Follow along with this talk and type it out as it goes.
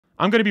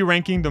I'm going to be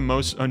ranking the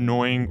most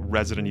annoying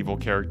Resident Evil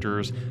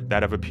characters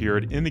that have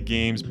appeared in the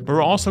games, but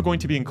we're also going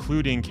to be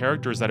including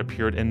characters that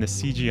appeared in the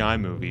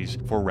CGI movies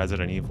for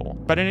Resident Evil.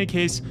 But in any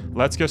case,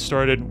 let's get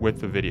started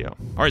with the video.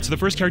 All right, so the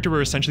first character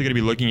we're essentially going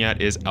to be looking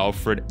at is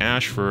Alfred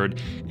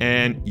Ashford,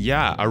 and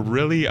yeah, a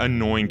really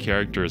annoying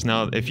character.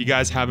 Now, if you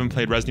guys haven't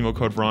played Resident Evil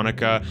Code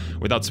Veronica,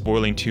 without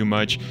spoiling too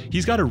much,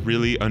 he's got a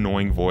really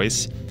annoying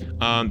voice.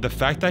 The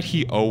fact that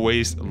he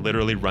always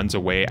literally runs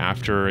away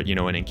after, you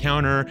know, an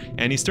encounter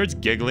and he starts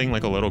giggling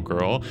like a little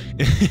girl,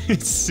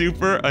 it's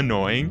super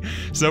annoying.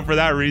 So for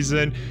that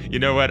reason, you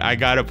know what, I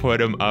gotta put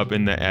him up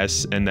in the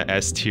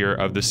S tier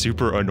of the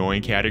super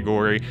annoying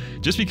category,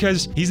 just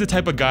because he's the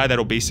type of guy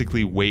that'll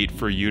basically wait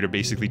for you to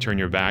basically turn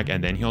your back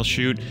and then he'll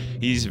shoot.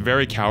 He's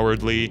very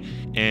cowardly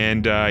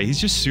and he's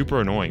just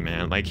super annoying,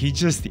 man. Like he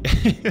just,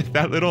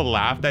 that little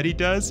laugh that he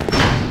does.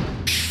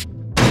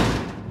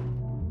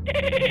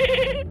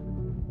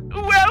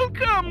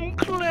 Welcome,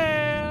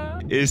 Claire!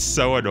 Is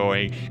so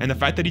annoying, and the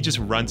fact that he just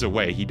runs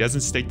away, he doesn't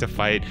stick to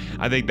fight,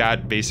 I think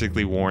that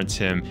basically warrants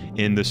him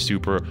in the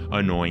super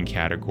annoying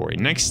category.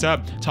 Next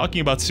up, talking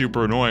about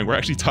super annoying, we're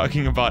actually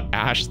talking about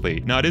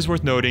Ashley. Now, it is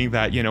worth noting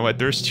that, you know what,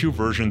 there's two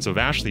versions of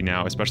Ashley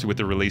now, especially with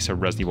the release of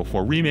Resident Evil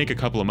 4 Remake a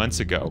couple of months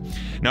ago.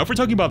 Now, if we're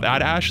talking about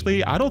that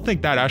Ashley, I don't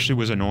think that Ashley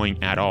was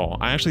annoying at all.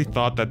 I actually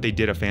thought that they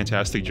did a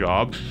fantastic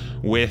job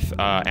with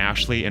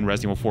Ashley in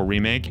Resident Evil 4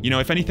 Remake. You know,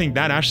 if anything,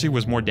 that Ashley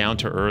was more down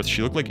to earth.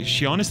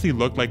 She honestly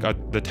looked like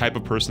the type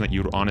of person that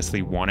you'd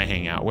honestly want to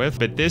hang out with.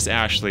 But this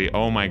Ashley,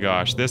 oh my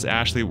gosh, this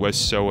Ashley was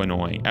so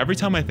annoying. Every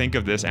time I think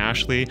of this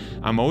Ashley,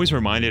 I'm always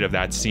reminded of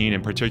that scene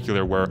in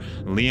particular where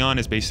Leon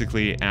is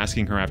basically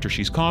asking her after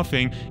she's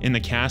coughing in the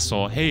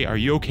castle, hey, are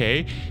you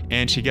okay?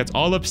 And she gets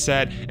all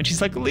upset and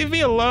she's like, leave me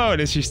alone,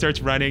 and she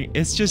starts running.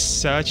 It's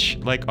just such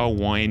like a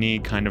whiny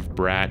kind of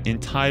brat,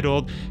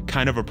 entitled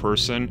kind of a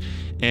person.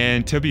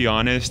 And to be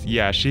honest,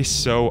 yeah, she's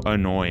so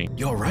annoying.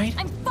 You all right?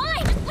 I'm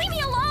fine! Leave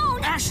me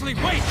alone! Ashley,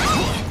 wait!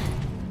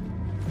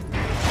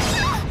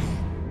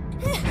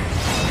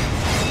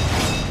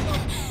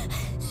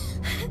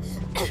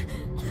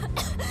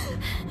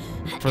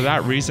 For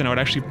that reason, I would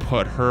actually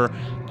put her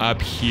up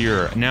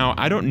here. Now,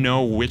 I don't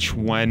know which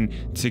one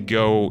to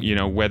go, you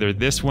know, whether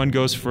this one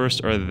goes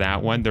first or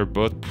that one. They're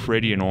both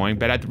pretty annoying,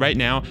 but right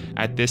now,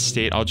 at this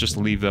state, I'll just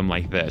leave them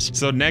like this.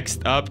 So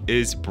next up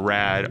is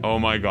Brad. Oh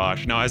my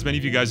gosh. Now, as many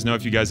of you guys know,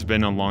 if you guys have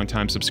been a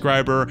long-time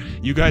subscriber,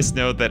 you guys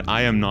know that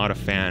I am not a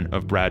fan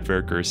of Brad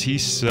Vickers.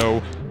 He's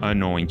so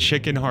annoying.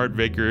 Chicken Heart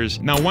Vickers.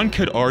 Now, one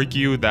could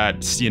argue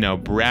that, you know,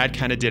 Brad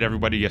kind of did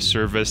everybody a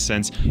service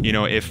since, you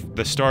know, if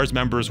the STARS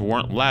members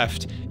weren't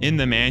left in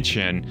the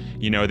mansion,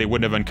 you know, they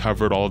wouldn't have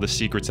uncovered all the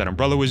secrets that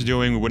Umbrella was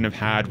doing. We wouldn't have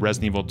had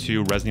Resident Evil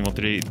 2, Resident Evil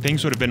 3.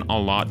 Things would have been a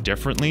lot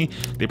differently.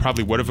 They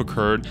probably would have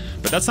occurred,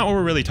 but that's not what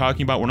we're really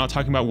talking about. We're not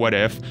talking about what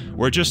if.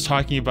 We're just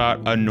talking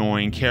about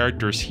annoying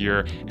characters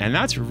here, and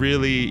that's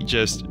really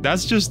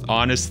that's just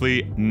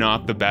honestly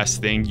not the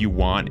best thing you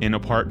want in a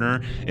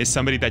partner, is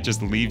somebody that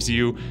just leaves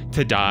you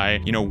to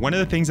die. You know, one of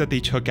the things that they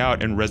took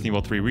out in Resident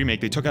Evil 3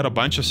 Remake, they took out a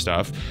bunch of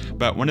stuff,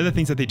 but one of the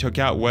things that they took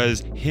out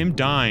was him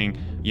dying,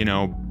 you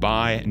know,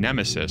 by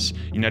Nemesis.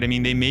 You know what I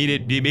mean?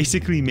 They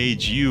basically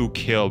made you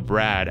kill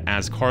Brad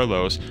as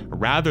Carlos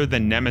rather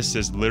than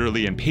Nemesis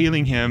literally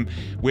impaling him,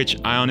 which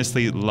I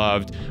honestly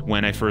loved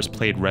when I first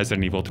played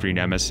Resident Evil 3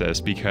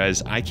 Nemesis,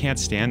 because I can't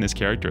stand this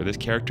character. This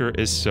character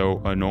is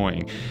so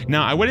annoying.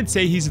 Now, I wouldn't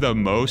say he's the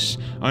most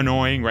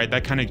annoying, right?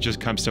 That kind of just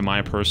comes to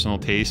my personal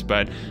taste,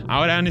 but I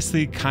would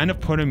honestly kind of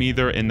put him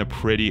either in the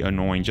pretty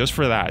annoying, just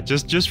for that,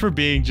 just for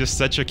being just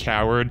such a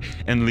coward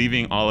and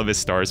leaving all of his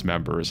STARS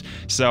members.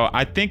 So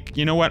I think,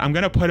 you know what, I'm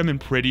gonna put him in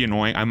pretty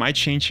annoying. I might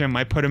change him,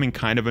 might put him in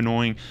kind of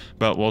annoying,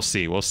 but we'll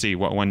see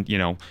what one, you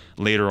know,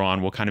 later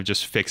on we'll kind of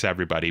just fix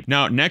everybody.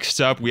 Now, next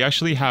up, we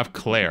actually have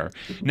Claire.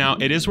 Now,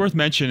 it is worth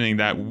mentioning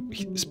that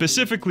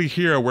specifically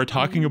here, we're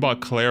talking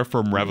about Claire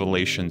from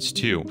Revelations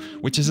 2,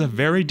 which is a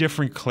very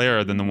different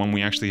Claire than the one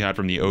we actually had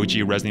from the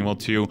OG Resident Evil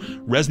 2,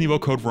 Resident Evil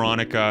Code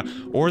Veronica,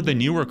 or the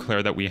newer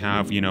Claire that we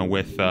have, you know,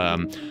 with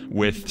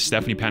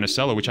Stephanie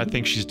Panicello, which I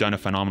think she's done a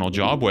phenomenal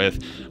job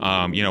with,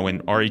 you know, in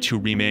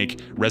RE2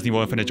 Remake, Resident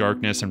Evil Infinite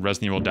Darkness, and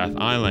Resident Evil Death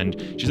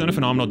Island. She's done a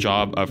phenomenal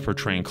job of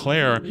portraying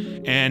Claire,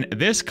 and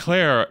this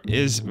Claire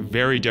is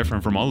very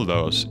different from all of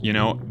those. You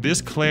know, this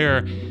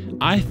Claire,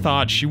 I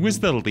thought she was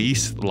the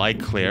least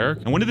like Claire,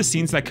 and one of the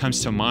scenes that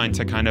comes to mind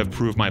to kind of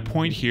prove my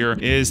point here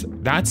is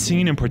that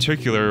scene in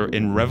particular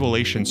in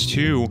Revelations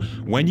 2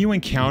 when you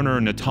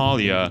encounter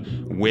Natalia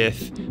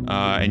with,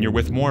 and you're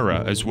with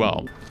Moira as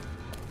well.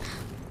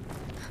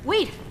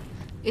 Wait,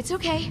 it's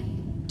okay.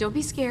 Don't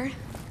be scared.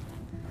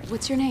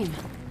 What's your name?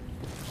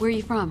 Where are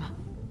you from?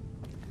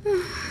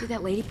 Did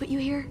that lady put you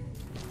here?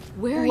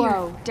 Where are you?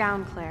 Whoa,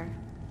 down, Claire.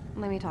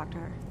 Let me talk to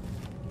her.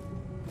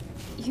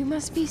 You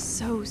must be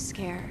so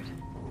scared.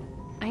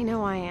 I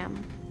know I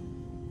am.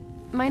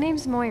 My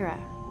name's Moira.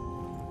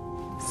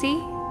 See?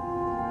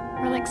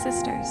 We're like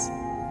sisters.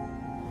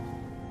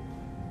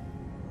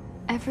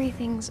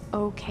 Everything's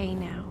okay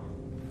now.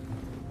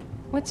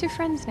 What's your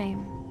friend's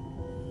name?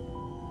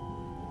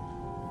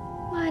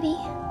 Lottie.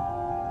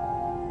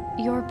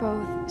 You're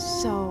both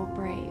so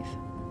brave.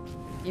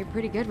 You're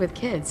pretty good with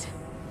kids.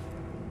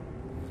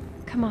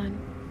 Come on.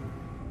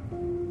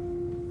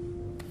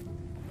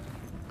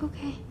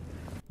 Okay.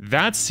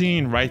 That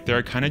scene right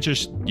there kind of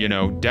just, you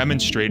know,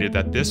 demonstrated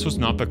that this was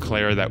not the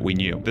Claire that we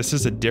knew. This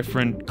is a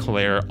different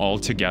Claire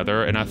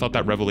altogether, and I thought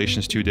that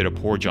Revelations 2 did a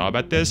poor job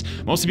at this,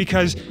 mostly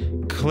because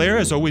Claire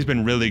has always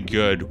been really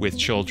good with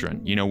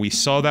children. You know, we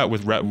saw that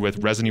with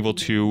Resident Evil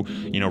 2,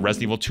 you know,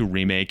 Resident Evil 2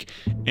 Remake,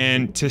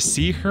 and to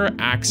see her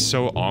act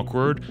so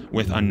awkward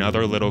with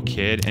another little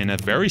kid in a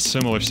very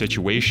similar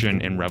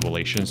situation in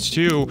Revelations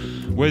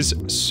 2 was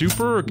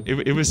super,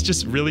 it was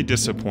just really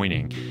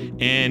disappointing.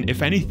 And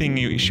if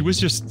anything, she was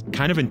just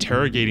kind of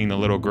interrogating the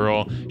little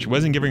girl. She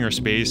wasn't giving her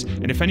space.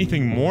 And if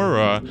anything,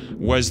 Moira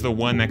was the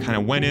one that kind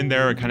of went in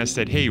there and kind of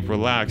said, hey,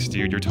 relax,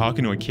 dude, you're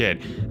talking to a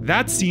kid.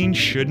 That scene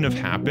shouldn't have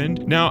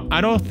happened. Now, I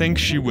don't think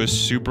she was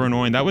super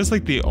annoying. That was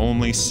like the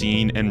only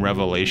scene in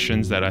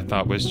Revelations that I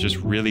thought was just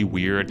really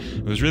weird.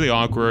 It was really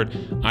awkward.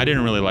 I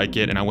didn't really like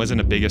it, and I wasn't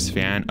the biggest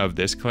fan of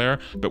this Claire.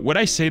 But would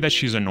I say that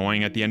she's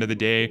annoying at the end of the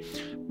day?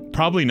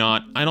 Probably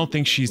not. I don't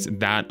think she's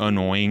that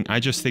annoying. I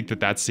just think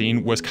that that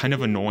scene was kind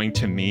of annoying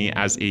to me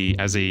as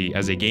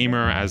a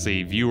gamer, as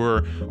a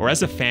viewer, or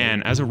as a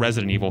fan, as a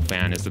Resident Evil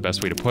fan is the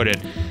best way to put it.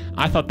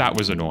 I thought that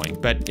was annoying.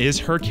 But is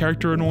her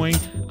character annoying?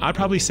 I'd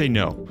probably say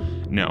no.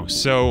 No.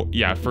 So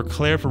yeah, for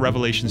Claire, for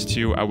Revelations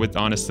 2, I would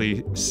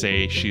honestly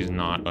say she's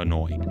not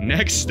annoying.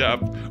 Next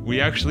up,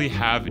 we actually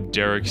have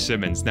Derek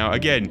Simmons. Now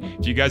again,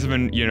 if you guys have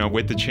been, you know,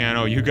 with the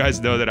channel, you guys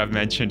know that I've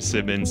mentioned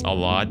Simmons a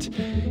lot.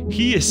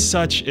 He is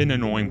such an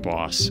annoying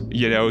boss.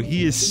 You know,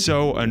 he is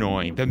so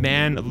annoying. The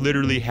man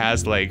literally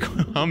has like,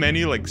 how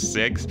many? Like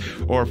 6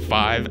 or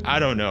 5? I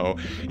don't know.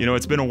 You know,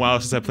 it's been a while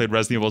since I played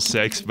Resident Evil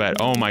 6,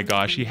 but oh my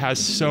gosh, he has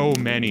so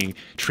many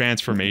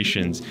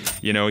transformations.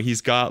 You know,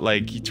 he's got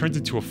like, he turns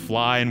into a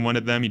fly in one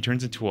of them, he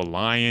turns into a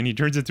lion, he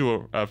turns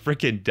into a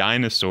freaking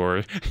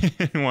dinosaur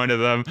in one of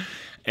them.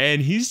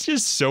 And he's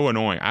just so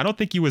annoying. I don't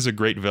think he was a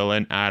great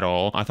villain at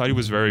all. I thought he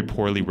was very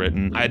poorly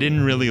written. I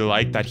didn't really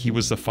like that he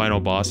was the final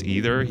boss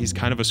either. He's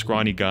kind of a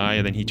scrawny guy,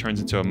 and then he turns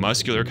into a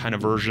muscular kind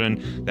of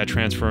version that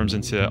transforms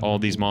into all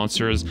these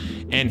monsters.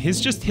 And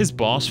his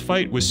boss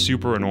fight was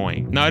super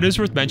annoying. Now, it is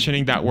worth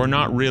mentioning that we're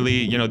not really,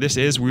 you know,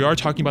 we are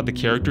talking about the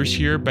characters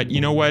here, but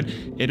you know what?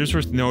 It is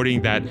worth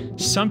noting that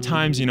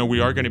sometimes, you know, we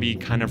are going to be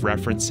kind of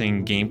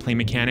referencing gameplay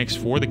mechanics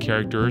for the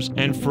characters.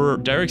 And for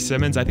Derek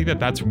Simmons, I think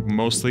that that's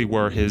mostly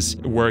where he's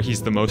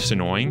the most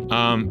annoying.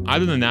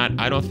 Other than that,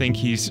 I don't think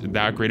he's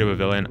that great of a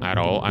villain at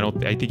all.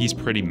 I think he's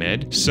pretty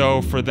mid.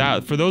 So for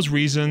those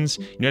reasons,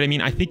 you know what I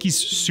mean? I think he's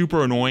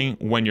super annoying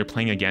when you're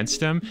playing against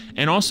him.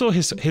 And also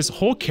his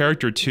whole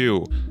character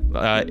too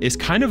is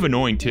kind of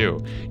annoying too.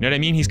 You know what I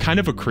mean? He's kind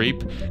of a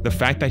creep. The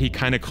fact that he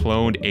kind of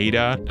cloned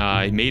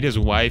Eda, made his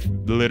wife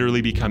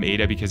literally become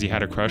Eda because he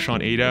had a crush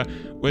on Eda,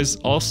 was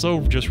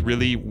also just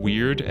really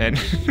weird. And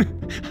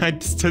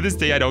to this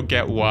day, I don't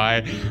get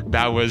why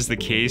that was the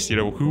case. You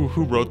know,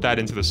 who wrote that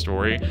into the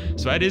story?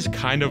 So that is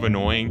kind of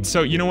annoying.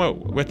 So you know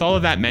what? With all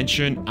of that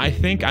mentioned, I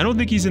don't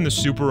think he's in the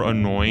super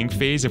annoying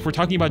phase. If we're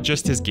talking about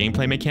just his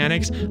gameplay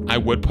mechanics, I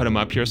would put him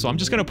up here. So I'm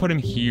just gonna put him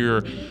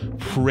here,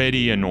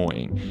 pretty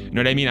annoying. You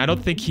know what I mean? I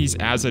don't think he's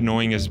as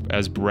annoying as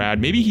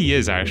Brad. Maybe he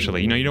is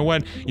actually. You know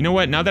what?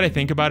 Now that I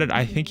think about it,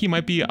 I think he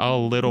might be a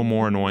little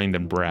more annoying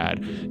than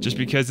Brad. Just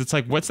because it's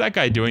like, what's that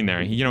guy doing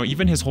there? You know,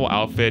 even his whole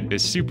outfit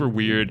is super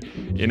weird.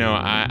 You know,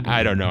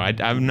 I don't know.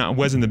 I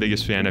wasn't the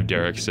biggest fan of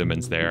Derek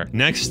Simmons there.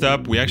 Next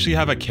up, we actually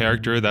have a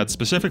character that's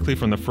specifically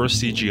from the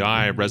first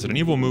CGI Resident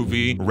Evil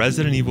movie,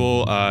 Resident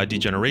Evil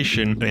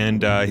Degeneration,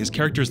 and his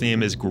character's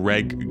name is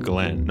Greg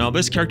Glenn. Now,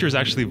 this character is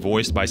actually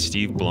voiced by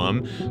Steve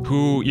Blum,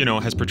 who, you know,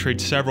 has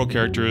portrayed several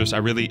characters. I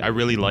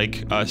really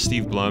like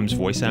Steve Blum's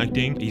voice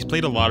acting. He's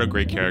played a lot of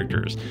great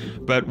characters.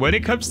 But when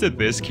it comes to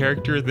this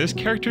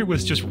character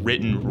was just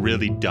written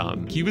really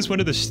dumb. He was one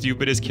of the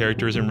stupidest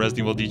characters in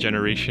Resident Evil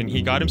Degeneration.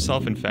 He got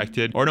himself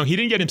infected, or no, he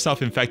didn't get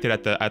himself infected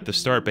at the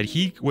start, but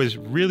he was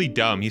really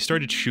dumb. He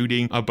started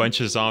shooting a bunch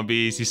of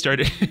zombies. He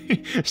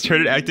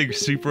started acting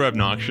super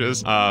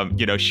obnoxious,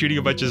 you know, shooting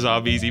a bunch of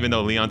zombies, even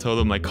though Leon told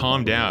him, like,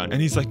 calm down.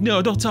 And he's like,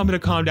 no, don't tell me to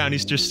calm down. He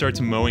just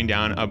starts mowing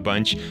down a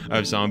bunch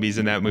of zombies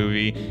in that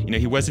movie. You know,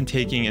 he wasn't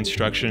taking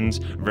instructions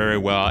very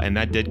well, and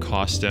that did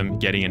cost him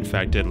getting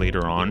infected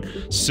later on.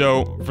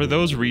 So for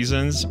those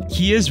reasons,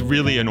 he is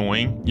really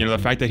annoying. You know, the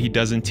fact that he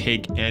doesn't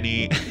take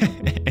any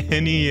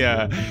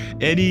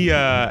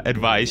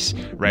advice,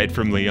 right,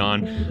 from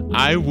Leon,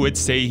 I would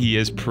say he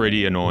is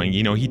pretty annoying.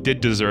 You know, he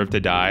did deserve to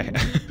die.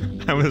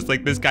 I was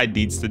like, this guy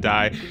needs to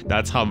die.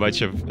 That's how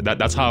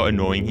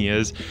annoying he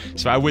is.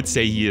 So I would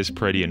say he is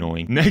pretty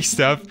annoying. Next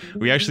up,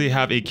 we actually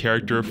have a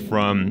character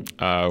from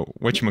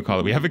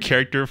whatchamacallit. We have a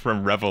character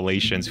from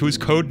Revelations whose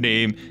code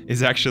name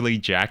is actually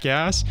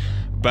Jackass.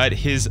 but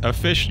his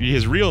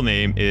real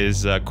name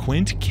is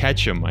Quint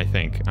Ketchum, I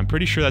think. I'm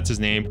pretty sure that's his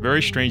name.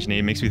 Very strange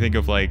name. Makes me think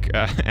of like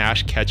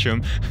Ash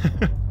Ketchum.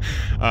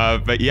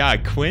 But yeah,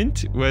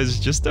 Quint was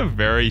just a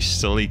very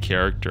silly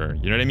character.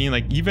 You know what I mean?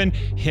 Like even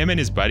him and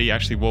his buddy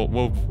actually we'll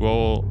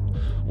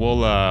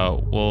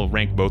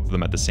rank both of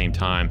them at the same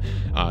time,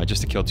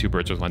 just to kill two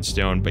birds with one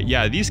stone. But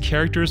yeah, these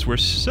characters were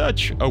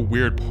such a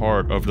weird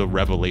part of the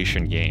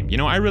Revelation game. You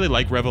know, I really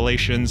like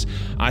Revelations.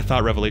 I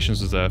thought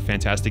Revelations was a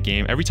fantastic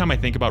game. Every time I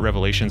think about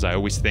Revelations, I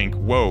always think,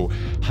 whoa,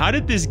 how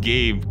did this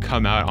game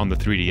come out on the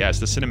 3DS?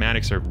 The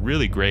cinematics are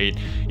really great.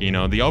 You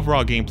know, the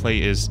overall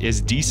gameplay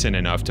is decent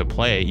enough to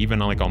play,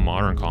 even on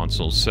modern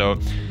consoles. So,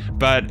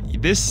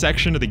 but this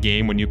section of the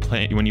game, when you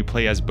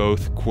play as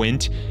both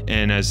Quint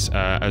and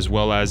as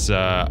well as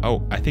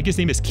oh, I think his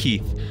name is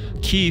Keith.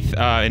 Keith,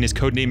 and his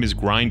code name is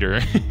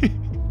Grinder.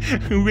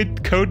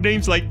 With code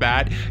names like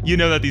that, you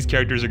know that these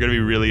characters are going to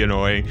be really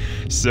annoying.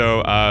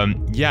 So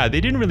yeah, they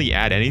didn't really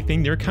add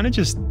anything. They're kind of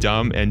just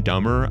dumb and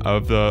dumber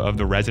of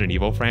the Resident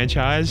Evil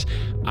franchise.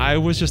 I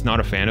was just not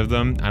a fan of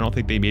them. I don't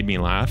think they made me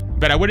laugh.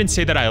 But I wouldn't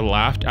say that I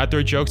laughed at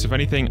their jokes. If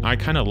anything, I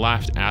kind of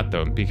laughed at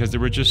them because they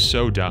were just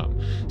so dumb.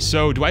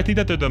 So do I think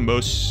that they're the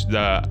most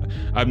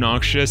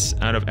obnoxious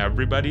out of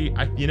everybody?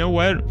 You know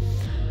what?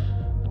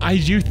 I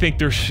do think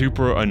they're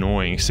super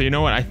annoying. So you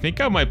know what? I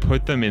think I might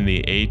put them in the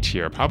A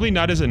tier. Probably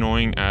not as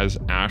annoying as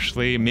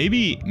Ashley.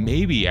 Maybe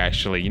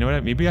Ashley. You know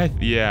what? Maybe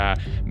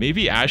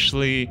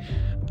Ashley.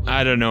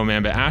 I don't know,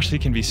 man, but Ashley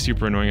can be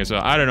super annoying as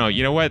well. I don't know.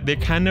 You know what? They're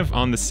kind of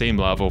on the same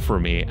level for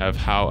me of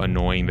how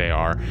annoying they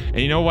are. And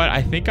you know what?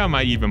 I think I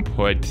might even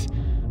put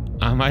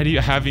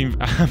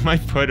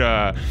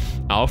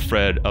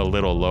Alfred a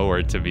little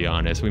lower, to be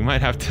honest. We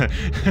might have to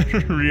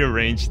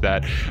rearrange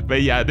that.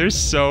 But yeah, they're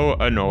so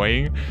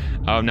annoying.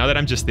 Now that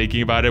I'm just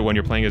thinking about it, when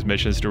you're playing as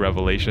missions to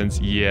Revelations,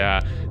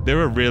 yeah, they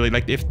were really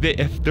like, if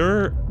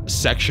their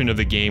section of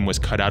the game was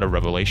cut out of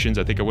Revelations,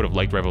 I think I would have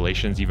liked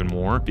Revelations even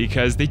more,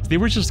 because they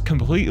were just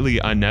completely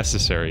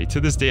unnecessary. To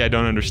this day, I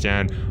don't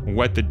understand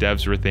what the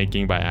devs were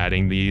thinking by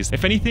adding these.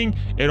 If anything,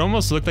 it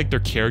almost looked like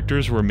their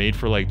characters were made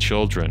for like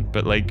children,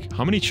 but like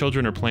how many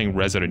children are playing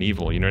Resident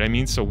Evil? You know what I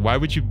mean? So why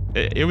would you?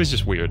 It was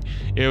just weird.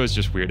 It was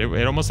just weird.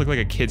 It almost looked like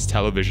a kid's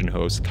television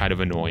host, kind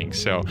of annoying.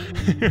 So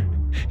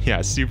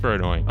yeah, super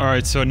annoying. All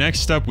right, so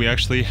next up we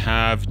actually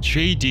have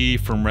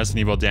JD from Resident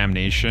Evil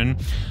Damnation.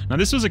 Now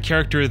this was a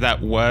character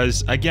that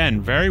was,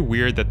 again, very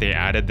weird that they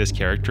added this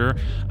character.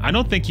 I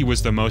don't think he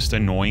was the most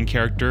annoying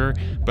character,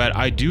 but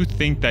I do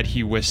think that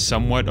he was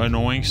somewhat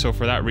annoying. So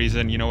for that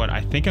reason, you know what,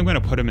 I think I'm gonna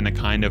put him in the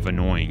kind of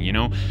annoying, you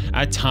know?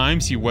 At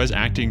times he was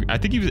acting, I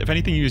think he was, if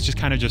anything, he was just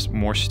kind of just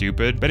more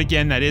stupid. But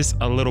again, that is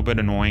a little bit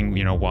annoying,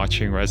 you know,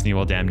 watching Resident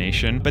Evil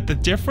Damnation. But the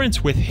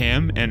difference with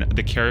him and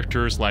the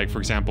characters like, for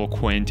example,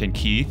 Quint and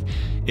Keith,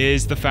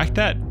 is the fact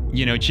that,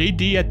 you know,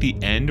 JD at the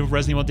end of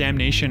Resident Evil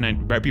Damnation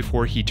and right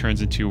before he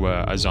turns into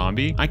a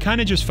zombie, I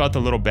kind of just felt a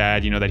little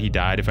bad, you know, that he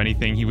died. If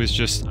anything, he was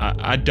just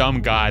a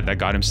dumb guy that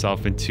got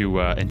himself into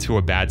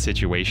a bad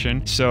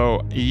situation.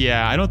 So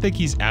yeah, I don't think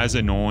he's as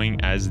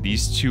annoying as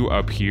these two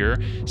up here.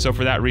 So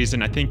for that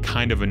reason, I think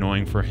kind of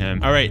annoying for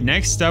him. All right,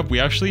 next up, we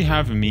actually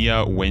have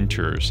Mia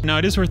Winters. Now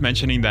it is worth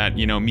mentioning that,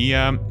 you know,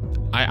 Mia,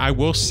 I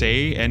will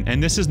say,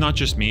 and this is not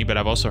just me, but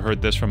I've also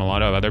heard this from a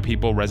lot of other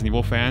people, Resident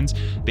Evil fans,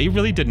 they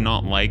really did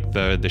not like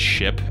the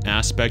ship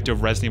aspect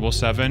of Resident Evil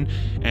 7,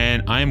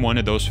 and I'm one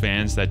of those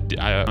fans that,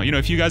 you know,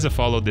 if you guys have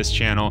followed this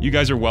channel, you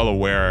guys are well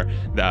aware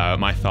that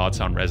my thoughts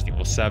on Resident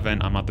Evil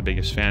 7. I'm not the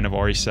biggest fan of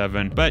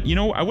RE7, but, you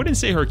know, I wouldn't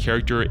say her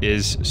character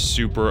is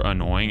super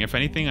annoying. If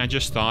anything, I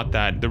just thought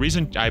that the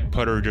reason I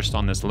put her just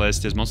on this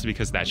list is mostly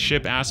because that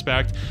ship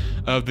aspect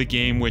of the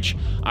game, which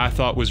I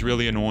thought was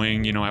really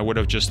annoying. You know, I would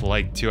have just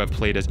liked to have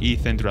played as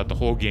Ethan throughout the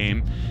whole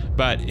game,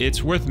 but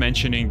it's worth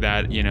mentioning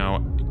that, you know,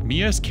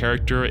 Mia's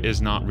character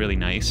is not really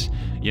nice,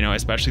 you know,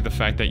 especially the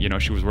fact that, you know,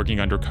 she was working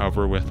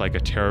undercover with like a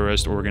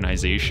terrorist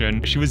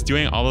organization. She was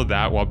doing all of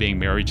that while being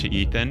married to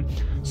Ethan.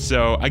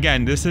 So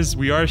again,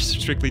 we are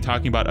strictly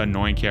talking about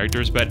annoying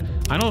characters, but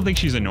I don't think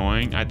she's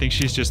annoying. I think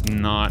she's just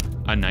not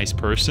a nice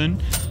person.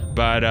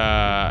 But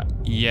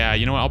yeah,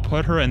 you know what, I'll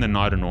put her in the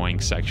not annoying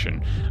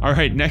section. All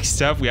right,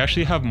 next up, we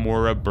actually have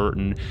Moira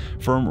Burton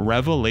from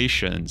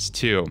Revelations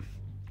 2.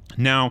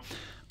 Now,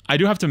 I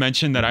do have to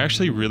mention that I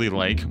actually really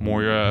like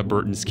Moira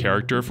Burton's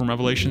character from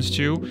Revelations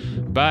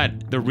 2,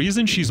 but the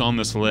reason she's on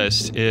this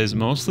list is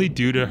mostly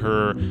due to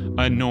her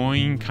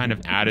annoying kind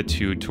of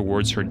attitude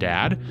towards her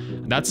dad.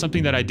 That's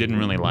something that I didn't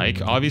really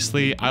like.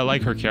 Obviously, I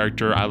like her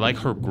character. I like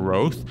her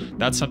growth.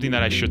 That's something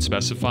that I should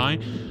specify.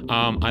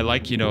 I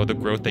like, you know, the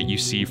growth that you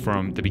see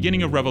from the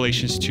beginning of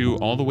Revelations 2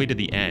 all the way to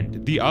the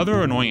end. The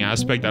other annoying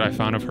aspect that I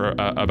found of her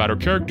about her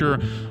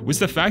character was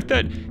the fact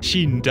that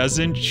she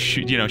doesn't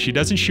shoot, you know, she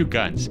doesn't shoot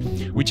guns,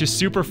 which which is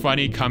super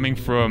funny coming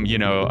from, you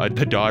know,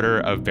 the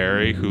daughter of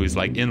Barry, who's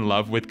like in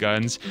love with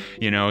guns.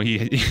 You know,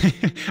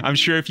 I'm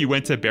sure if you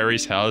went to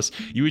Barry's house,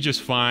 you would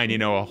just find, you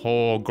know, a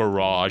whole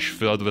garage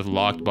filled with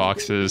locked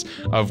boxes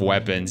of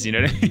weapons, you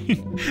know what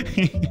I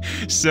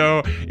mean?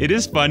 So it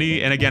is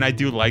funny, and again, I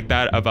do like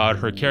that about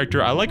her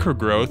character. I like her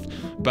growth,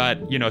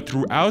 but you know,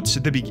 throughout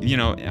the, you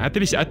know, at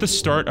the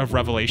start of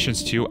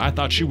Revelations 2, I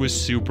thought she was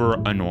super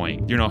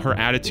annoying. You know, her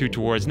attitude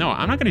towards, no,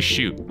 I'm not gonna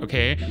shoot,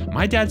 okay?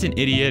 My dad's an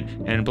idiot,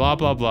 and blah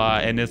blah blah.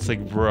 And it's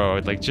like, bro,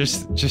 like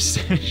just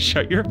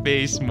shut your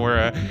face,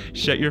 Moira.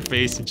 Shut your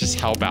face and just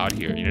help out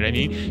here. You know what I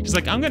mean? She's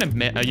like, I'm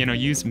gonna, you know,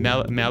 use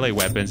melee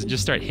weapons and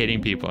just start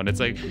hitting people, and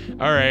it's like,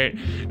 all right.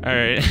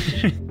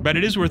 But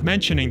it is worth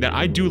mentioning that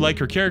I do like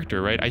her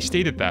character, right? I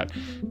stated that.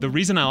 The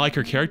reason I like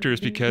her character is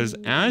because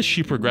as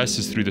she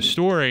progresses through the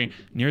story,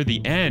 near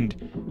the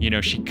end, you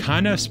know, she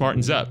kind of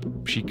smartens up.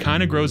 She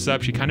kind of grows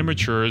up, she kind of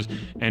matures,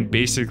 and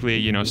basically,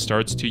 you know,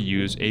 starts to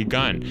use a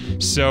gun.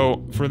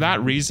 So for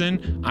that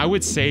reason, I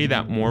would say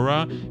that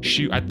Moira,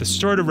 at the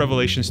start of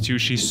Revelations 2,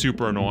 she's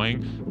super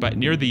annoying, but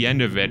near the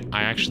end of it,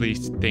 I actually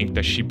think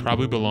that she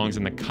probably belongs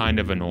in the kind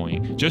of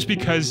annoying. Just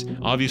because,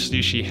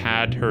 obviously, she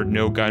had her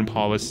no gun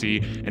policy,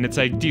 and it's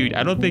like, dude,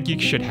 I don't think you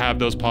should have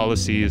those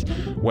policies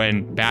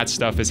when bad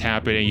stuff is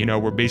happening. You know,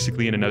 we're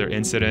basically in another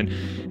incident,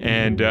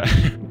 and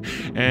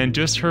and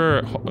just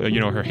her, you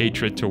know, her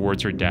hatred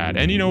towards her dad.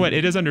 And you know what,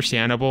 it is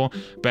understandable,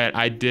 but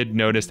I did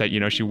notice that, you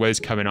know, she was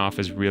coming off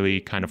as really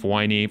kind of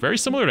whiny, very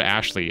similar to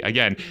Ashley.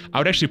 Again, I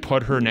would actually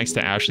put her next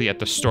to Ashley at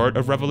the start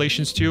of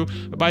Revelations 2,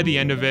 but by the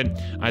end of it,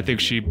 I think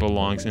she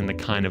belongs in the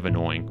kind of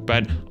annoying.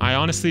 But I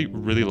honestly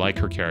really like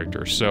her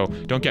character, so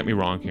don't get me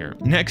wrong here.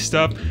 Next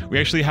up, we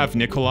actually have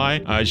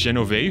Nikolai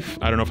Genovese.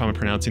 I don't know if I'm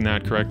pronouncing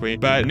that correctly,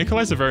 but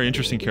Nikolai's a very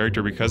interesting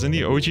character because in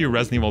the OG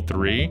Resident Evil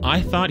 3,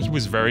 I thought he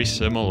was very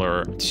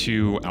similar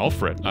to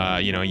Alfred.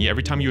 You know,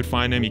 every time you would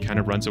find him, he kind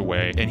of runs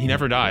away, and he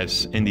never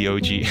dies in the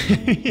OG.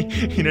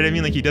 You know what I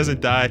mean? Like, he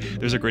doesn't die.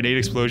 There's a grenade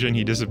explosion,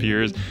 he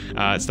disappears,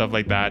 stuff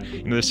like that.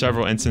 You know, there's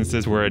several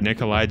instances where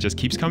Nikolai just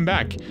keeps coming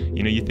back.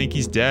 You know, you think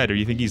he's dead or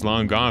you think he's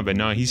long gone, but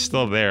no, he's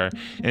still there.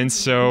 And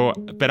so,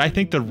 but I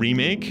think the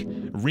remake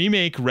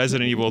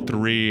Resident Evil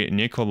 3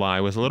 Nikolai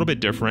was a little bit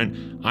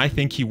different. I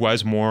think he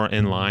was more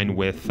in line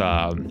with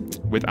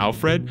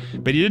Alfred,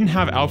 but he didn't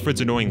have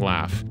Alfred's annoying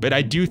laugh. But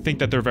I do think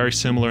that they're very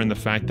similar in the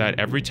fact that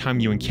every time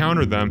you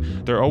encounter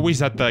them, they're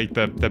always at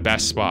the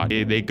best spot.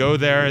 They go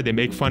there, they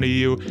make fun of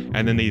you,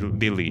 and then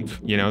they leave.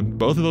 You know,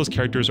 both of those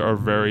characters are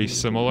very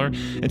similar.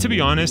 And to be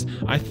honest,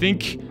 I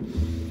think,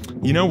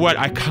 you know what,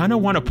 I kind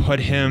of want to put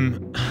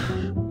him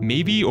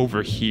maybe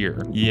over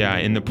here. Yeah,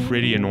 in the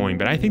pretty annoying,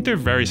 but I think they're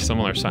very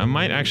similar. So I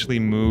might actually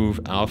move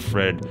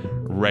Alfred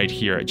right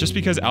here, just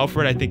because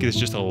Alfred, I think, is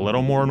just a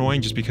little more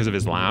annoying just because of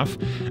his laugh.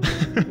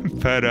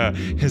 But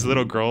his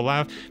little girl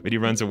laugh, but he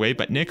runs away.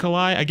 But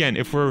Nikolai, again,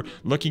 if we're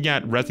looking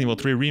at Resident Evil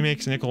 3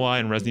 remakes, Nikolai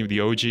and Resident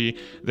Evil the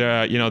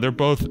OG, you know, they're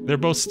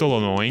both still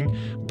annoying,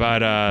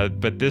 but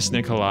this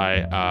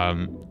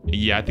Nikolai,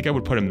 yeah, I think I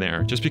would put him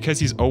there just because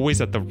he's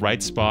always at the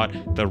right spot,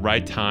 the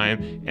right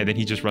time, and then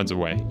he just runs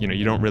away. You know,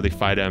 you don't really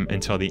fight him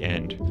until the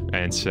end.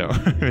 And so,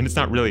 and it's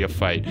not really a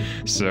fight.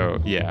 So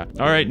yeah.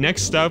 All right,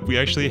 next up, we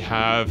actually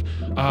have,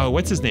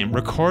 what's his name?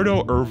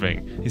 Ricardo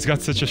Irving. He's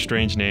got such a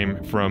strange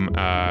name from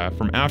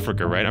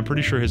Africa, right? I'm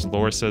pretty sure his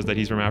lore says that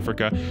he's from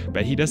Africa,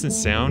 but he doesn't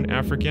sound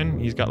African.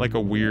 He's got like a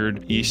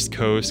weird East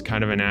Coast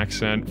kind of an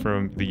accent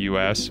from the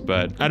US,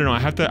 but I don't know. I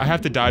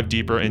have to dive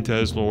deeper into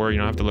his lore. You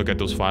know, I have to look at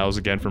those files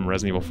again from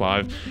Resident Evil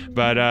 5.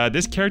 But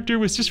this character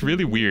was just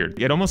really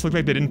weird. It almost looked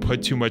like they didn't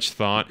put too much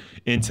thought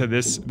into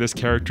this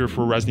character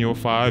for Resident Evil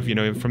 5. You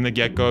know, from the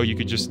get-go, you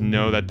could just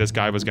know that this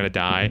guy was gonna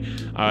die,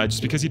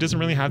 just because he doesn't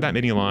really have that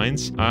many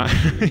lines.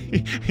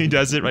 He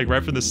does it like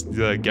right from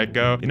the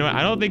get-go. You know,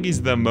 I don't think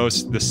he's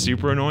the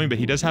super annoying, but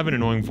he does have an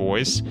annoying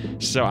voice.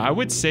 So I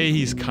would say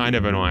he's kind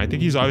of annoying. I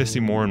think he's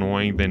obviously more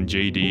annoying than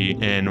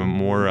JD and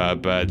Moira,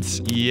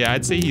 but yeah,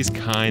 I'd say he's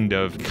kind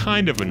of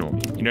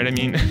annoying. You know what I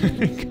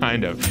mean?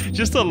 Kind of,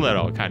 just a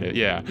little, kind of,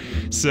 yeah.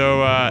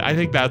 So I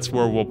think that's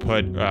where we'll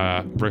put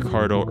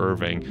Ricardo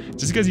Irving,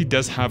 just because he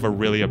does have a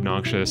really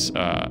obnoxious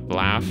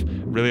laugh,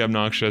 really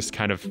obnoxious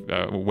kind of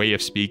way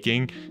of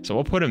speaking. So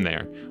we'll put him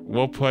there.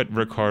 We'll put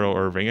Ricardo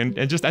Irving,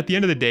 and just at the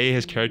end of the day,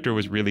 his character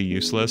was really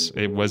useless.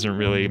 It wasn't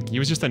really, he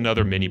was just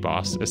another mini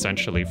boss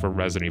essentially for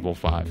Resident Evil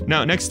 5.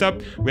 Now, next up,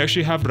 we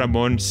actually have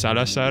Ramon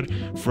Salazar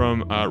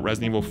from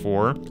Resident Evil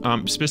 4.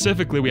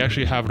 Specifically, we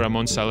actually have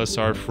Ramon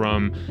Salazar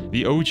from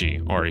the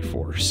OG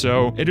RE4.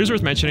 So it is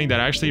worth mentioning that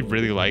I actually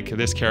really like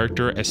this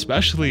character,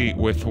 especially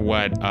with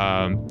what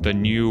the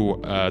new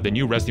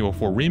Resident Evil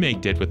 4 remake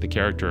did with the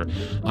character.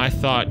 I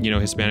thought, you know,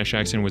 his Spanish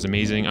accent was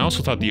amazing. I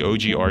also thought the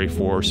OG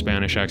RE4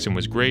 Spanish accent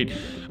was great.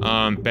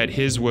 But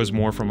his was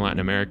more from Latin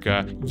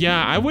America.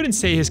 Yeah, I wouldn't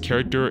say his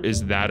character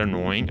is that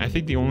annoying. I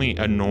think the only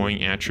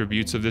annoying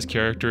attributes of this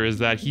character is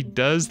that he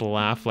does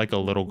laugh like a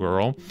little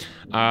girl.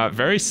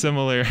 Very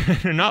similar,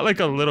 not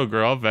like a little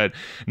girl, but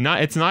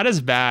it's not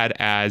as bad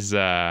as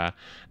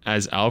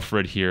as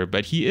Alfred here,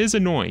 but he is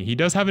annoying. He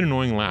does have an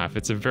annoying laugh.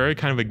 It's a very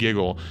kind of a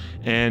giggle,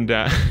 and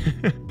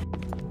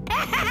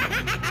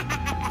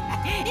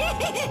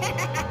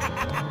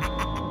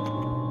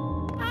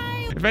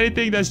if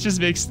anything, that just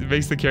makes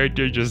the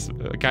character just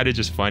kind of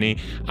just funny.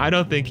 I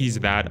don't think he's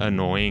that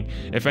annoying.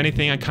 If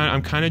anything,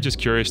 I'm kind of just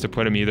curious to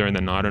put him either in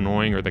the not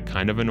annoying or the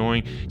kind of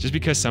annoying, just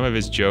because some of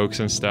his jokes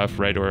and stuff,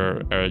 right,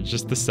 or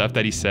just the stuff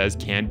that he says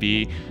can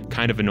be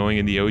kind of annoying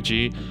in the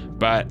OG.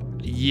 But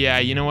yeah,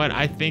 you know what?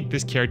 I think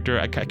this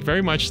character,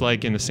 very much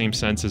like in the same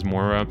sense as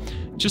Moira,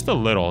 just a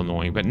little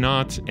annoying, but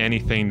not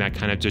anything that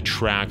kind of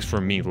detracts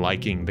from me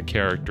liking the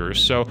character.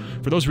 So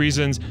for those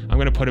reasons, I'm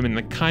going to put him in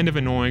the kind of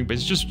annoying, but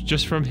it's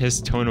just from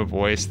his tone of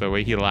voice, the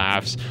way he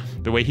laughs,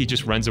 the way he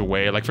just runs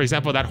away. Like, for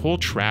example, that whole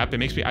trap, it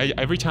makes me,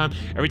 every time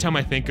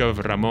I think of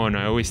Ramon,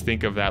 I always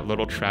think of that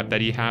little trap that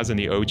he has in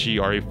the OG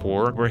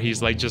RE4, where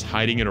he's like just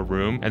hiding in a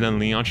room, and then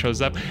Leon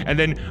shows up. And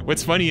then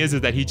what's funny is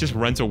that he just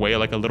runs away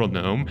like a little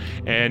gnome,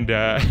 and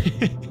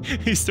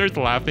he starts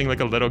laughing like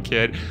a little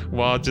kid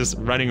while just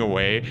running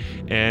away.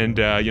 And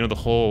you know, the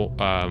whole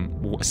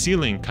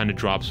ceiling kind of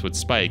drops with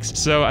spikes.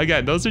 So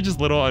again, those are just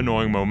little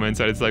annoying moments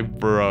that it's like,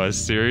 bro,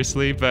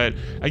 seriously? But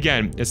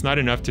again, it's not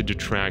enough to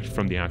detract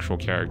from the actual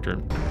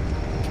character.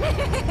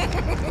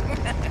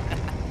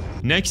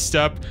 Next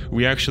up,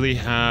 we actually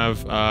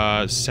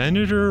have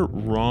Senator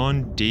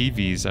Ron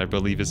Davies, I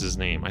believe is his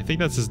name. I think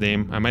that's his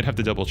name. I might have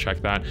to double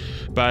check that.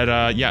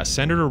 But yeah,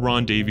 Senator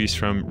Ron Davies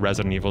from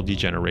Resident Evil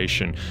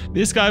Degeneration.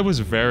 This guy was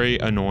very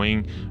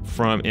annoying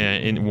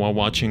while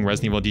watching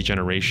Resident Evil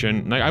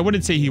Degeneration. Like, I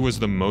wouldn't say he was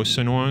the most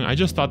annoying. I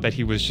just thought that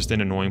he was just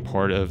an annoying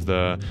part of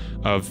the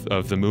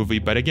movie.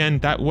 But again,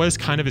 that was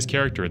kind of his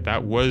character.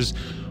 That was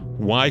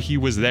why he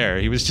was there.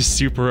 He was just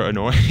super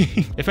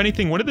annoying. If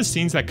anything, one of the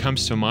scenes that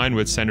comes to mind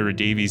with Senator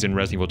Davies in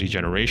Resident Evil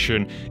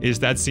Degeneration is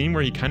that scene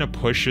where he kind of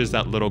pushes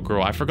that little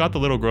girl. I forgot the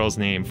little girl's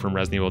name from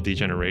Resident Evil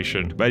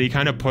Degeneration, but he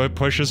kind of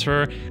pushes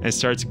her and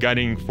starts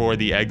gunning for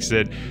the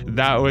exit.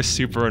 That was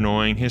super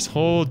annoying. His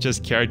whole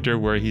just character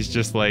where he's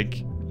just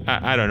like,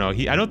 I don't know.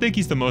 I don't think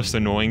he's the most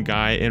annoying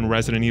guy in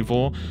Resident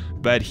Evil,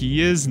 but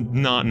he is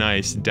not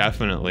nice,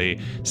 definitely.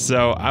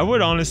 So I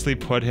would honestly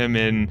put him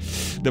in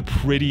the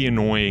pretty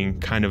annoying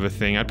kind of a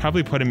thing. I'd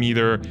probably put him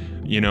either,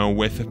 you know,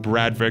 with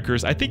Brad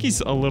Vickers. I think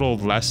he's a little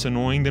less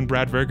annoying than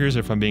Brad Vickers,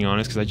 if I'm being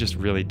honest, because I just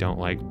really don't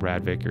like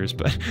Brad Vickers.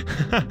 But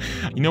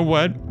you know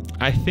what?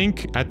 I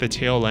think at the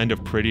tail end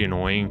of pretty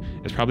annoying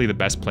is probably the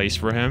best place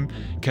for him,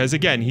 because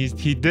again,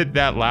 he did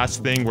that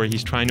last thing where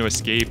he's trying to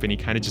escape and he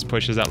kind of just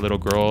pushes that little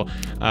girl.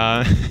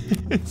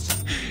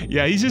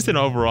 Yeah, he's just an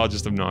overall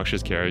just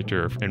obnoxious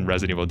character in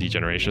Resident Evil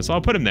Degeneration, so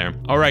I'll put him there.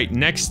 All right,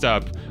 next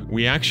up,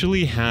 we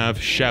actually have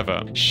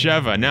Sheva.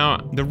 Sheva. Now,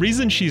 the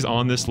reason she's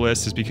on this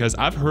list is because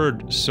I've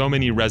heard so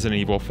many Resident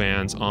Evil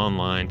fans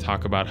online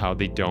talk about how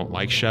they don't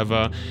like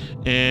Sheva,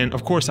 and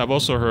of course, I've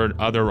also heard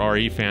other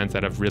RE fans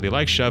that have really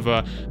liked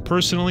Sheva.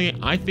 Personally,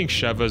 I think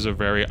Sheva is a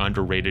very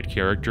underrated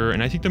character,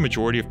 and I think the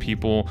majority of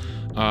people,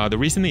 the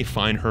reason they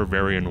find her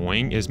very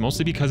annoying is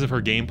mostly because of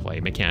her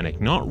gameplay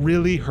mechanic, not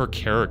really her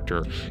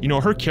character. You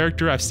know, her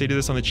character, I've stated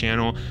this on the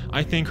channel,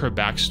 I think her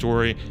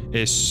backstory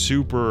is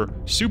super,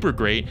 super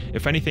great.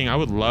 If anything, I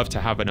would love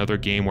to have another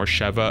game where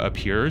Sheva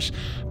appears,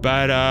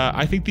 but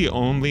I think the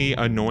only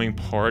annoying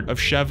part of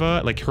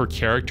Sheva, like her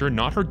character,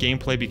 not her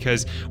gameplay,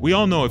 because we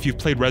all know if you've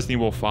played Resident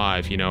Evil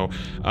 5, you know,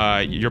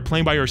 you're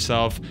playing by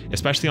yourself,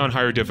 especially on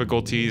higher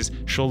difficulties,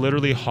 she'll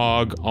literally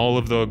hog all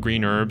of the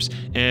green herbs,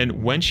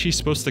 and when she's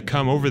supposed to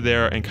come over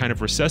there and kind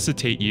of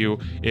resuscitate you,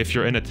 if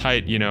you're in a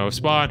tight, you know,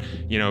 spot,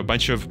 you know, a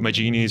bunch of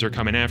Maginis are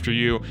coming after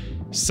you,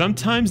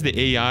 sometimes the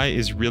AI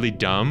is really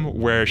dumb,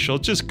 where she'll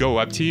just go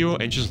up to you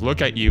and just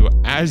look at you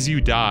as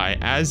you die,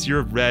 as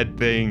your red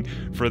thing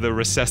for the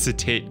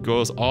resuscitate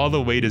goes all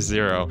the way to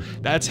 0.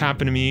 That's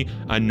happened to me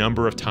a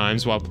number of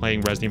times while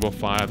playing Resident Evil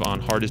 5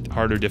 on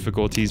harder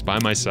difficulties by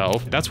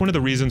myself. That's one of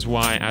the reasons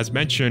why, as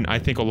mentioned, I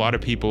think a lot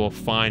of people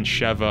find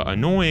Sheva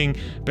annoying,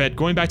 but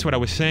going back to what I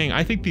was saying,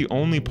 I think the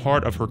only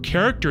part of her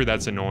character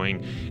that's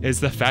annoying is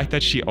the fact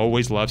that she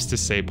always loves to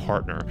say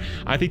partner.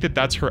 I think that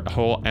that's her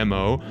whole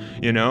MO,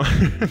 you know?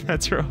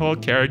 That's her whole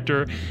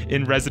character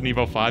in Resident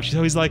Evil 5. She's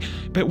always like,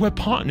 but we're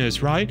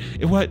partners, right?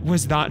 What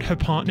was that her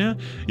partner?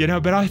 You know,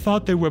 but I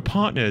thought they were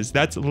partners.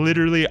 That's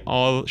literally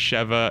all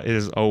Sheva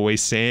is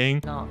always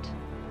saying. Not.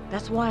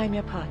 That's why I'm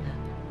your partner.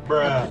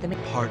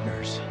 Bruh.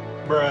 Partners.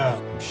 Bruh.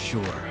 I'm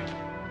sure.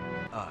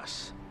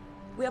 Us.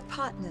 We're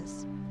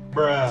partners.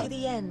 Bruh. To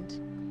the end.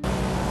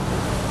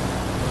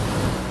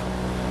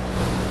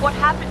 What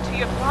happened to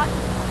your partner?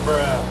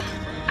 Bruh.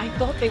 I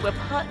thought they were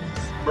partners.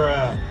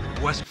 Bruh.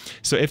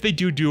 So if they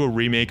do a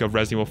remake of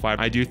Resident Evil 5,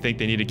 I do think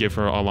they need to give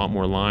her a lot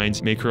more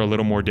lines, make her a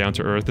little more down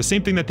to earth. The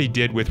same thing that they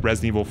did with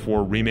Resident Evil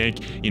 4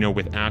 remake, you know,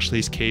 with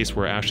Ashley's case,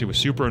 where Ashley was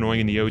super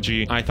annoying in the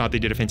OG. I thought they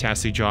did a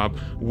fantastic job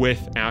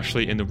with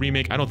Ashley in the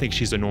remake. I don't think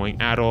she's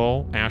annoying at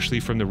all, Ashley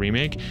from the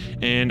remake,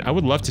 and I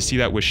would love to see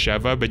that with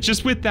Sheva, but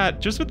just with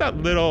that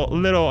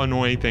little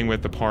annoying thing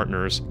with the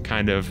partners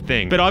kind of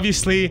thing. But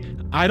obviously,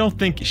 I don't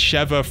think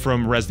Sheva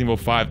from Resident Evil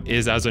 5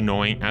 is as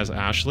annoying as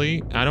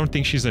Ashley. I don't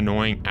think she's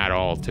annoying at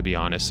all, to be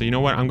honest. So you know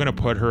what? I'm gonna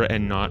put her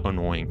in not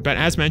annoying. But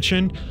as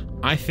mentioned,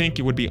 I think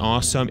it would be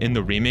awesome in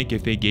the remake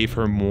if they gave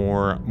her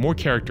more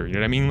character. You know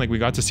what I mean? Like, we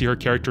got to see her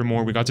character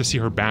more, we got to see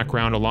her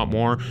background a lot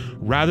more,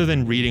 rather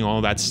than reading all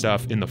that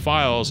stuff in the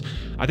files.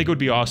 I think it would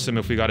be awesome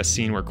if we got a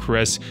scene where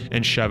Chris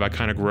and Sheva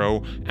kind of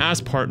grow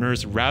as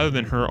partners, rather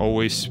than her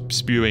always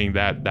spewing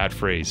that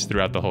phrase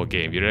throughout the whole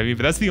game. You know what I mean?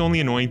 But that's the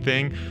only annoying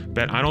thing,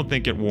 but I don't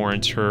think it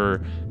warrants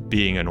her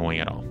being annoying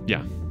at all.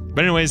 Yeah.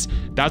 But anyways,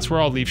 that's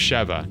where I'll leave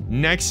Sheva.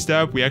 Next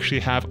up, we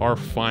actually have our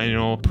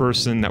final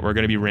person that we're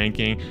going to be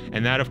ranking,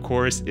 and that, of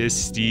course, is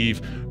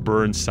Steve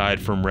Burnside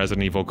from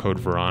Resident Evil Code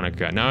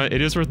Veronica. Now, it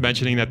is worth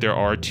mentioning that there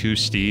are two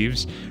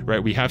Steves,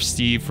 right? We have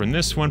Steve from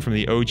this one, from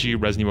the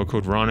OG Resident Evil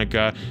Code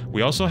Veronica.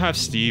 We also have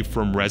Steve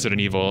from Resident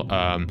Evil,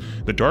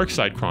 the Dark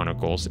Side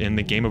Chronicles, in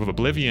the Game of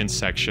Oblivion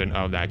section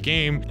of that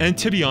game. And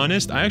to be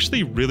honest, I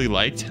actually really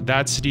liked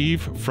that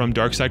Steve from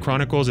Dark Side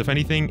Chronicles. If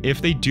anything,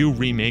 if they do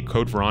remake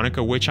Code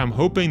Veronica, which I'm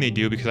hoping they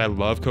do because I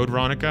love Code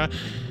Veronica,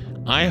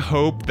 I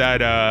hope that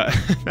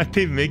that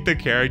they make the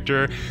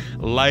character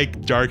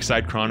like Dark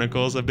Side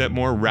Chronicles a bit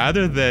more,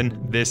 rather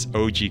than this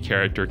OG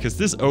character, because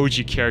this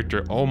OG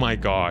character, oh my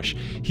gosh,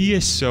 he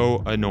is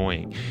so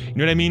annoying. You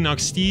know what I mean? Now,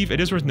 Steve,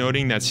 it is worth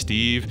noting that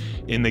Steve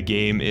in the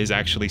game is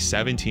actually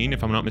 17,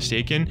 if I'm not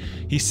mistaken.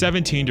 He's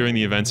 17 during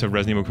the events of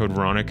Resident Evil Code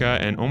Veronica,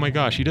 and oh my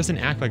gosh, he doesn't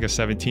act like a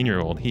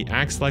 17-year-old. He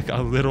acts like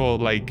a little,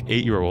 like,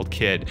 8-year-old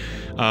kid,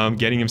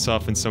 getting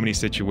himself in so many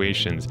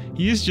situations.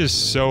 He is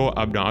just so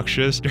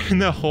obnoxious during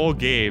the whole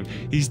game.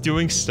 He's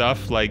doing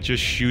stuff like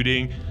just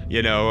shooting,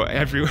 you know,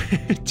 everywhere,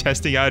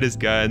 testing out his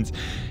guns.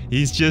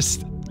 He's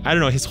just, I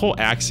don't know, his whole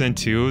accent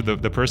too,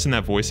 the person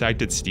that voice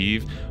acted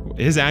Steve,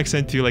 his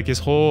accent too, like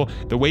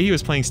the way he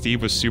was playing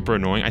Steve was super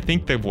annoying. I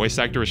think the voice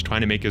actor was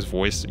trying to make his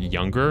voice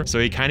younger, so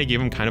he kind of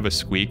gave him kind of a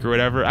squeak or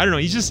whatever. I don't know,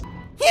 he's just...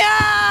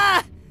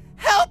 Yeah!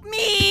 Help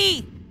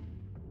me!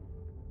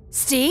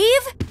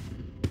 Steve?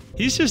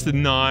 He's just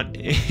not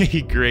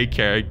a great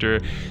character,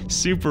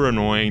 super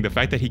annoying. The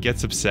fact that he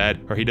gets upset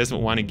or he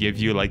doesn't want to give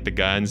you like the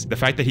guns, the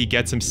fact that he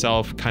gets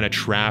himself kind of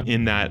trapped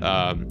in that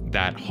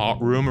that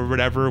hot room or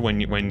whatever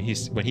when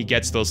he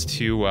gets those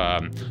two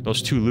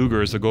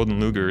Lugers, the golden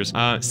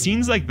Lugers,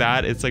 scenes like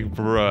that, it's like,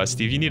 bruh,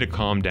 Steve, you need to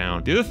calm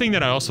down. The other thing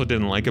that I also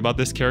didn't like about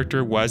this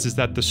character is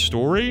that the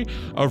story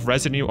of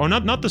Resident Evil, or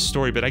not the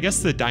story, but I guess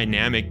the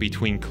dynamic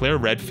between Claire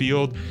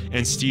Redfield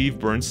and Steve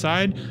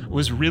Burnside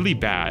was really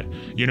bad.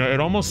 You know,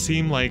 it almost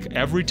seemed like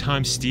every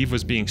time Steve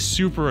was being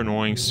super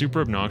annoying,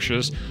 super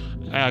obnoxious,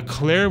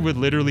 Claire would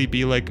literally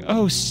be like,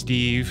 oh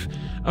Steve,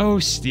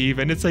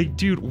 and it's like,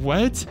 dude,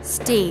 what?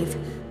 Steve,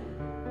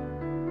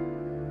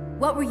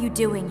 what were you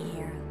doing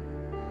here?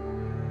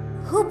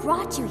 Who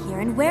brought you here,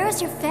 and where is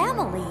your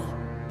family?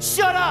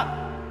 Shut up!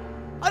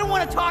 I don't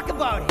want to talk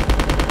about it!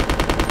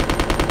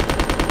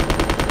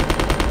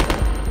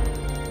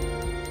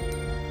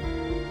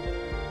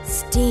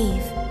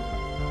 Steve.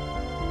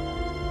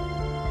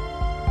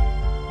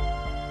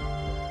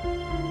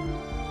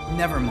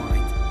 Never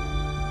mind.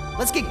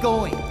 Let's get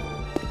going.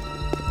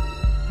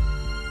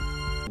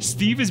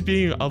 Steve is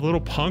being a little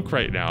punk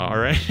right now, all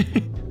right?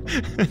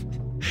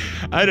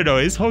 I don't know,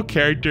 his whole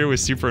character was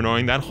super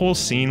annoying. That whole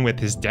scene with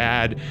his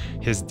dad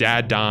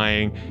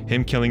dying,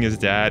 him killing his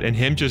dad, and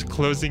him just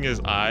closing his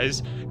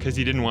eyes because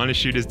he didn't want to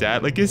shoot his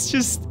dad. Like, it's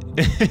just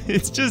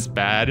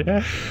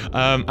bad.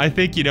 I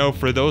think, you know,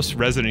 for those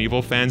Resident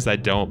Evil fans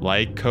that don't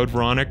like Code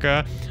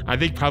Veronica, I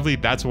think probably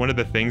that's one of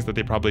the things that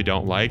they probably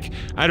don't like.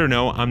 I don't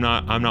know, I'm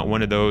not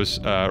one of those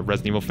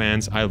Resident Evil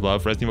fans. I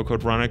love Resident Evil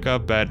Code Veronica,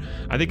 but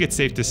I think it's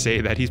safe to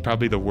say that he's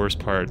probably the worst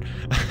part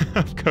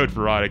of Code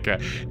Veronica,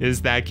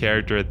 is that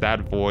character,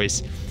 that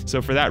voice.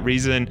 So for that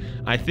reason,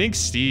 I think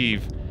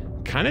Steve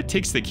kind of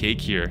takes the cake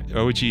here.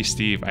 OG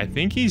Steve. I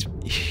think he's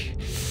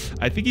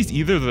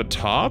either the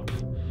top,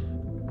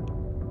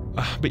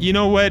 but you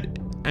know what?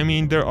 I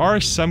mean, there are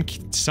some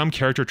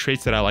character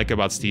traits that I like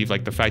about Steve,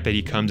 like the fact that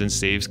he comes and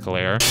saves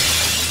Claire.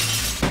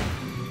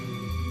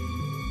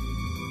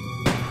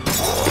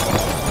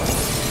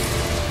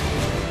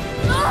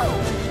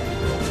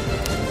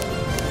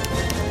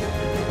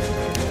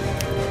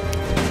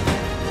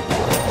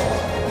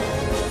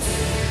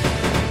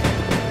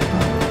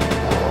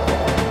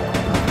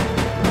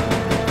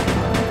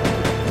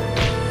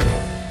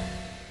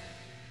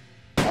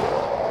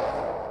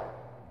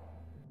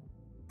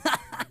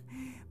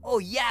 Oh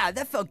yeah,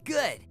 that felt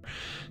good.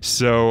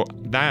 So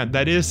that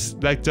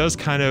does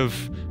kind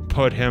of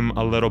put him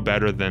a little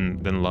better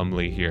than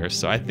Lumley here.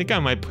 So I think I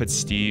might put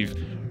Steve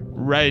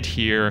right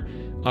here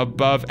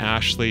above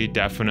Ashley,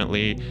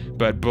 definitely,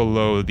 but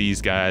below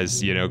these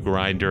guys, you know,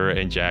 Grinder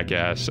and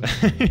Jackass,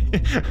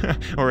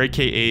 or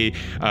AKA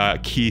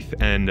Keith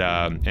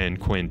and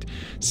Quint.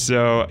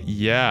 So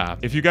yeah,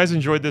 if you guys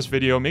enjoyed this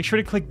video, make sure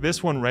to click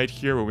this one right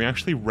here where we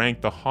actually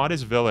rank the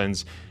hottest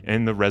villains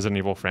in the Resident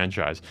Evil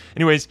franchise.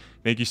 Anyways,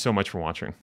 thank you so much for watching.